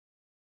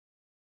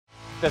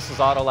This is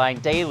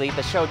Autoline Daily,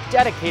 the show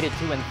dedicated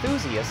to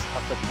enthusiasts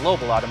of the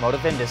global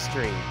automotive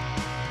industry.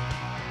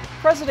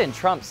 President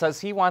Trump says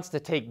he wants to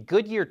take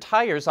Goodyear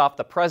tires off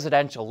the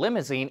presidential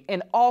limousine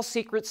in all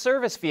Secret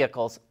Service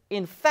vehicles.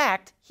 In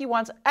fact, he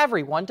wants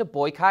everyone to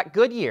boycott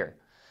Goodyear.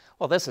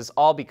 Well, this is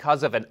all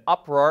because of an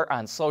uproar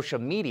on social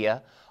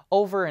media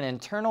over an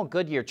internal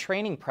Goodyear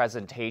training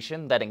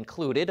presentation that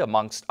included,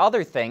 amongst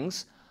other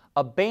things,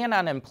 a ban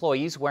on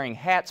employees wearing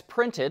hats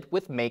printed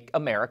with "Make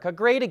America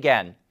Great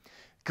Again."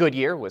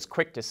 Goodyear was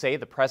quick to say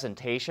the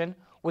presentation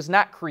was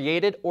not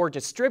created or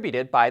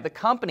distributed by the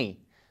company,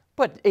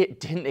 but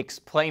it didn't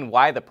explain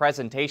why the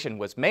presentation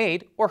was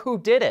made or who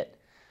did it.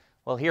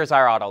 Well, here's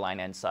our Autoline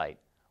insight.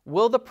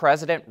 Will the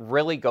president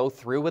really go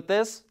through with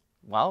this?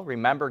 Well,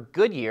 remember,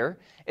 Goodyear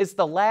is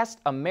the last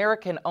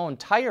American-owned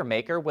tire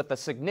maker with a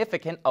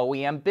significant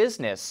OEM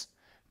business.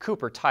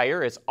 Cooper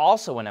Tire is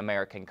also an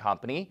American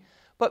company,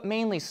 but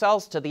mainly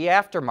sells to the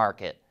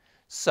aftermarket.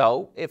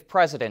 So, if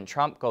President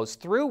Trump goes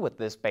through with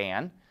this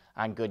ban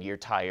on Goodyear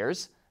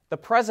tires, the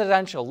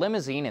presidential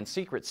limousine and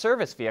Secret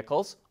Service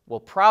vehicles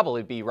will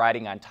probably be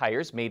riding on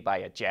tires made by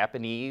a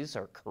Japanese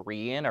or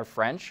Korean or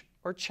French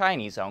or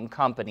Chinese-owned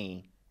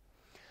company.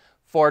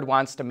 Ford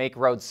wants to make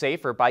roads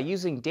safer by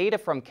using data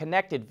from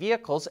connected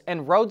vehicles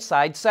and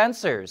roadside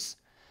sensors.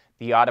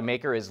 The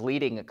automaker is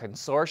leading a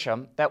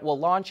consortium that will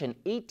launch an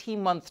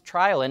 18-month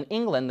trial in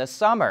England this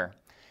summer.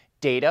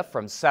 Data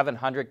from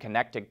 700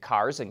 connected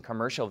cars and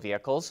commercial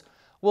vehicles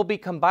will be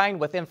combined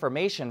with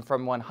information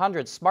from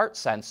 100 smart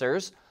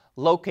sensors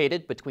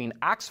located between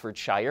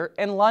Oxfordshire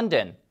and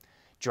London.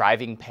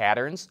 Driving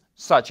patterns,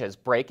 such as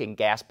brake and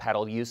gas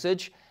pedal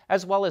usage,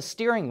 as well as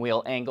steering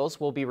wheel angles,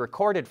 will be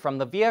recorded from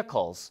the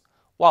vehicles,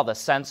 while the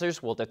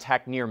sensors will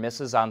detect near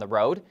misses on the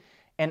road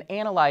and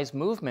analyze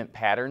movement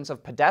patterns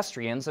of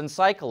pedestrians and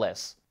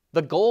cyclists.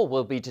 The goal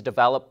will be to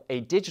develop a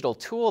digital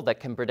tool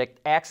that can predict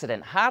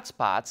accident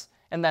hotspots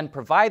and then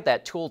provide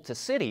that tool to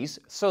cities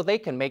so they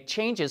can make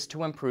changes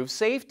to improve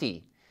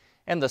safety.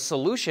 And the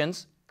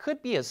solutions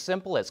could be as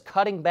simple as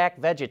cutting back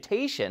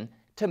vegetation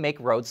to make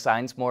road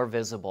signs more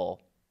visible.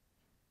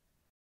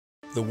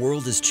 The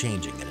world is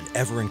changing at an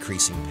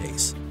ever-increasing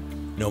pace.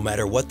 No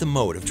matter what the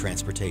mode of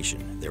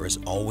transportation, there is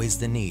always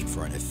the need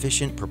for an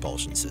efficient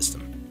propulsion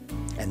system.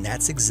 And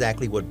that's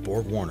exactly what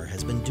BorgWarner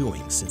has been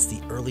doing since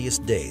the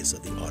earliest days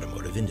of the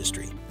automotive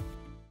industry.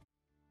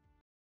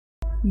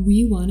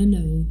 We want to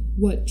know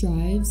what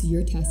drives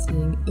your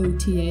testing.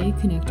 OTA,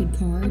 Connected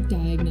Car,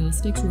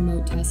 Diagnostics,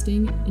 Remote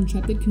Testing,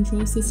 Intrepid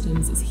Control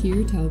Systems is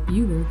here to help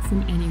you work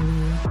from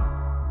anywhere.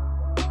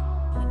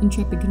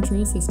 Intrepid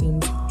Control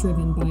Systems,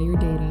 driven by your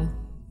data.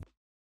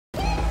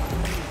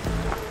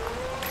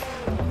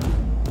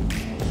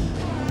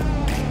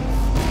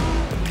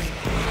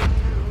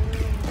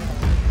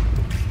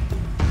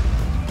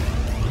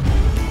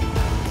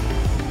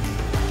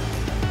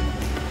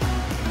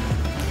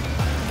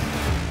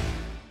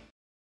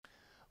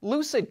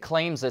 Lucid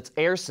claims its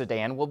Air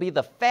sedan will be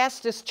the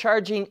fastest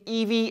charging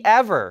EV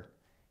ever.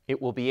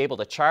 It will be able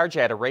to charge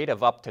at a rate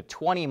of up to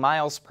 20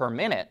 miles per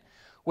minute,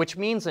 which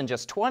means in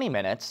just 20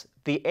 minutes,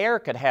 the Air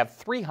could have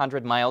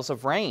 300 miles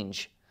of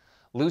range.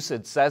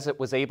 Lucid says it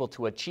was able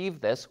to achieve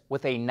this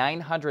with a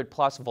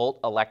 900-plus volt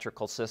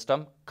electrical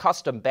system,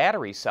 custom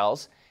battery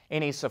cells,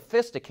 and a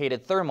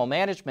sophisticated thermal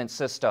management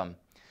system.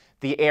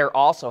 The Air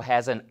also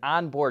has an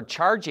onboard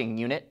charging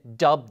unit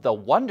dubbed the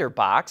Wonder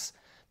Box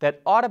that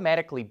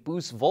automatically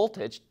boosts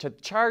voltage to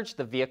charge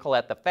the vehicle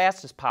at the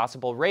fastest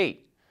possible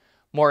rate.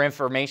 More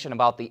information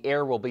about the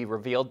Air will be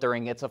revealed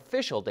during its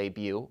official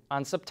debut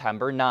on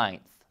September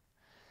 9th.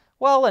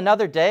 Well,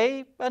 another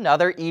day,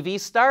 another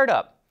EV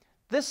startup.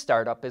 This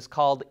startup is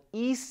called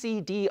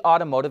ECD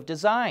Automotive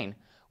Design,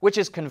 which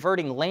is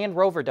converting Land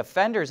Rover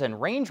Defenders and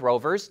Range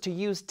Rovers to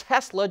use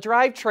Tesla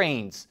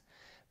drivetrains.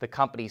 The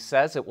company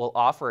says it will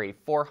offer a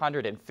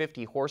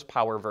 450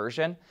 horsepower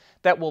version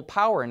that will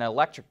power an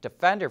electric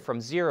Defender from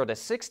 0 to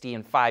 60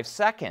 in 5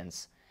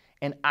 seconds.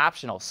 An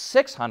optional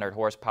 600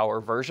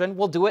 horsepower version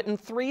will do it in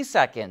 3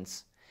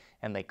 seconds.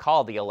 And they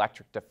call the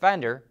electric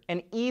Defender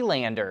an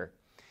E-Lander.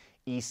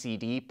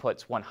 ECD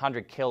puts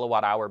 100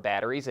 kilowatt-hour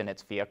batteries in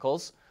its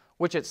vehicles,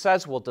 which it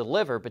says will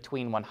deliver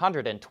between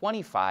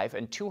 125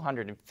 and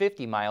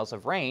 250 miles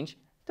of range,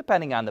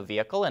 depending on the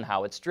vehicle and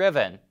how it's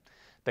driven.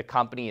 The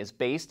company is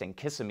based in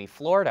Kissimmee,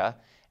 Florida,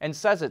 and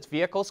says its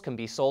vehicles can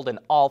be sold in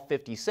all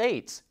 50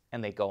 states,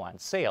 and they go on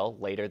sale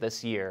later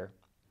this year.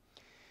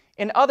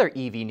 In other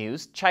EV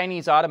news,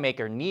 Chinese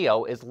automaker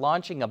NIO is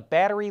launching a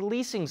battery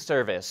leasing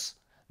service.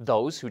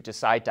 Those who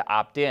decide to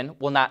opt in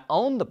will not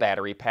own the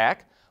battery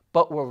pack,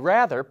 but will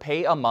rather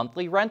pay a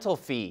monthly rental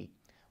fee.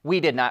 We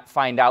did not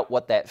find out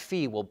what that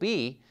fee will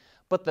be,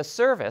 but the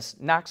service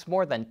knocks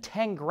more than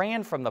 10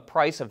 grand from the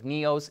price of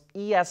NIO's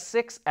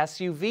ES6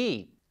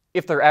 SUV.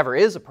 If there ever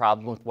is a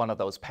problem with one of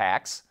those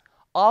packs,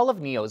 all of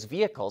NIO's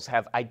vehicles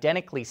have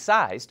identically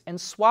sized and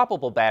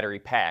swappable battery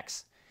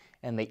packs,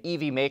 and the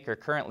EV maker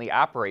currently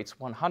operates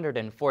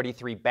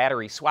 143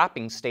 battery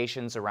swapping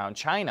stations around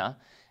China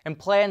and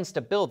plans to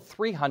build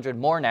 300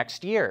 more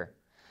next year.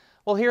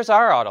 Well, here's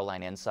our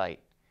Autoline insight.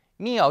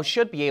 NIO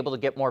should be able to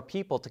get more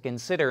people to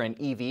consider an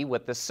EV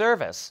with this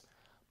service,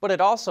 but it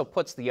also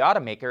puts the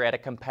automaker at a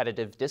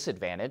competitive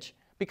disadvantage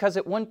because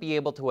it wouldn't be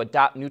able to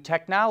adopt new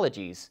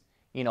technologies,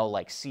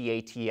 like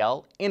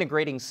CATL,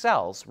 integrating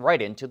cells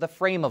right into the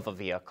frame of a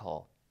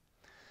vehicle.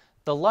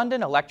 The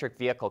London Electric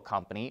Vehicle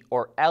Company,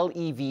 or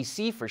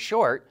LEVC for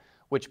short,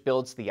 which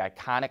builds the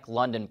iconic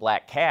London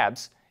black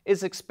cabs,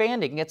 is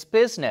expanding its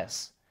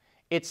business.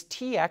 Its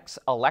TX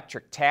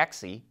electric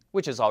taxi,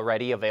 which is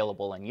already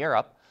available in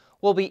Europe,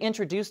 will be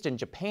introduced in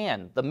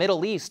Japan, the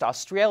Middle East,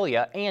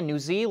 Australia, and New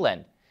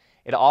Zealand.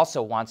 It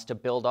also wants to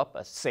build up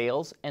a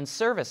sales and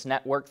service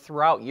network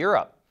throughout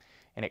Europe,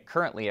 and it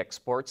currently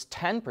exports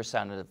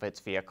 10% of its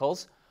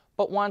vehicles,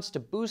 but wants to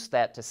boost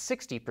that to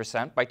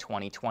 60% by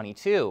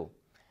 2022.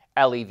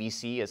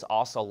 LEVC is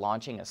also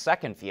launching a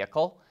second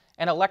vehicle,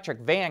 an electric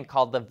van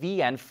called the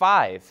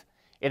VN5.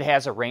 It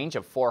has a range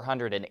of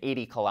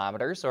 480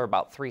 kilometers, or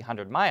about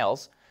 300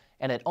 miles,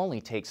 and it only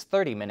takes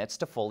 30 minutes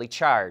to fully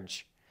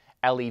charge.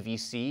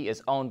 LEVC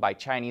is owned by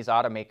Chinese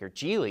automaker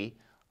Geely,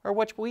 or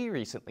which we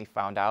recently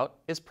found out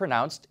is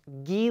pronounced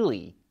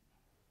Geely.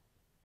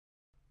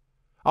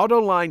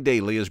 Autoline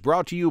Daily is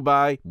brought to you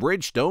by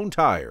Bridgestone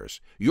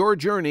Tires, your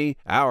journey,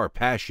 our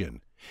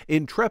passion.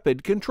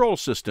 Intrepid Control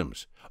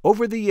Systems,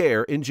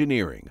 over-the-air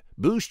engineering,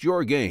 boost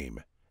your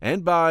game.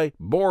 And by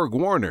Borg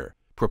Warner,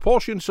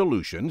 propulsion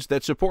solutions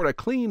that support a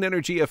clean,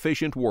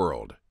 energy-efficient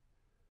world.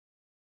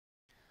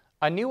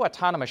 A new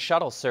autonomous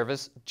shuttle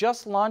service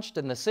just launched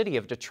in the city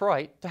of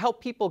Detroit to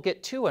help people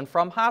get to and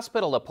from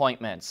hospital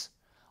appointments.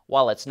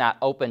 While it's not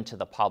open to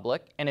the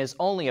public and is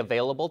only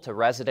available to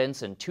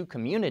residents in 2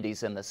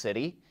 communities in the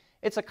city,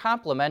 it's a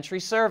complimentary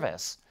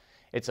service.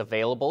 It's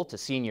available to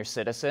senior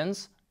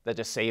citizens, the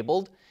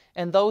disabled,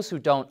 and those who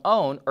don't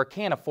own or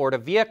can't afford a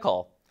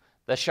vehicle.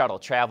 The shuttle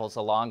travels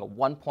along a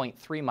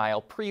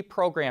 1.3-mile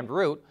pre-programmed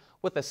route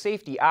with a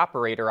safety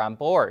operator on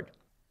board.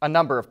 A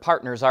number of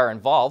partners are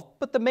involved,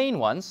 but the main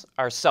ones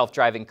are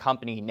self-driving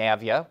company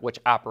Navia, which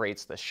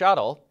operates the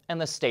shuttle, and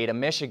the state of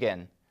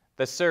Michigan.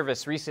 The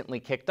service recently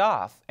kicked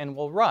off and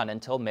will run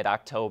until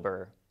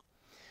mid-October.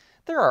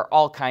 There are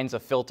all kinds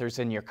of filters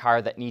in your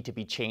car that need to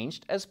be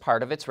changed as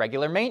part of its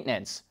regular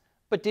maintenance.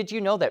 But did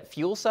you know that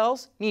fuel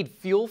cells need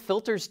fuel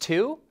filters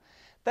too?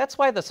 That's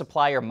why the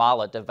supplier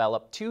Mahle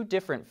developed 2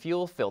 different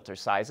fuel filter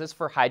sizes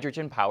for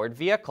hydrogen-powered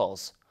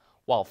vehicles.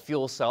 While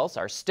fuel cells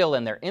are still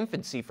in their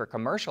infancy for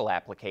commercial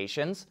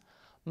applications,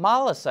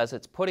 Mahle says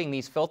it's putting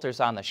these filters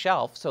on the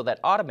shelf so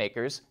that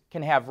automakers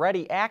can have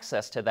ready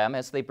access to them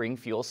as they bring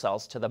fuel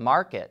cells to the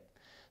market.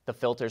 The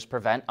filters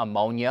prevent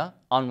ammonia,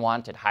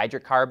 unwanted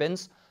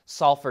hydrocarbons,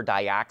 sulfur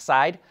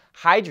dioxide,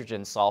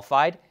 hydrogen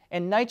sulfide,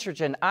 and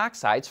nitrogen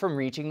oxides from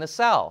reaching the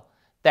cell.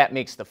 That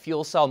makes the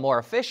fuel cell more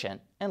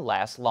efficient and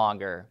last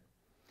longer.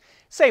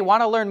 Say,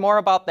 want to learn more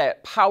about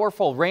that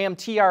powerful Ram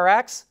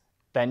TRX?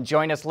 Then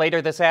join us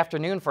later this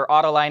afternoon for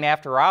Autoline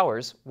After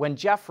Hours when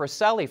Jeff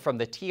Rosselli from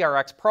the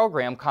TRX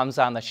program comes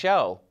on the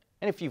show.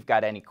 And if you've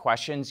got any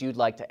questions you'd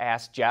like to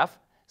ask Jeff,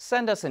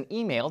 send us an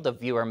email to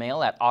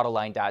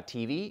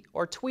viewermail@autoline.tv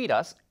or tweet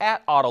us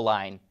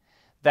 @Autoline.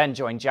 Then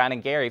join John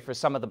and Gary for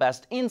some of the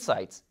best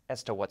insights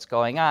as to what's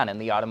going on in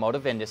the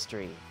automotive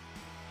industry.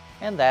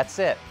 And that's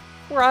it.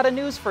 We're out of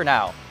news for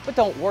now, but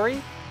don't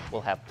worry,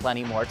 we'll have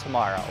plenty more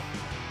tomorrow.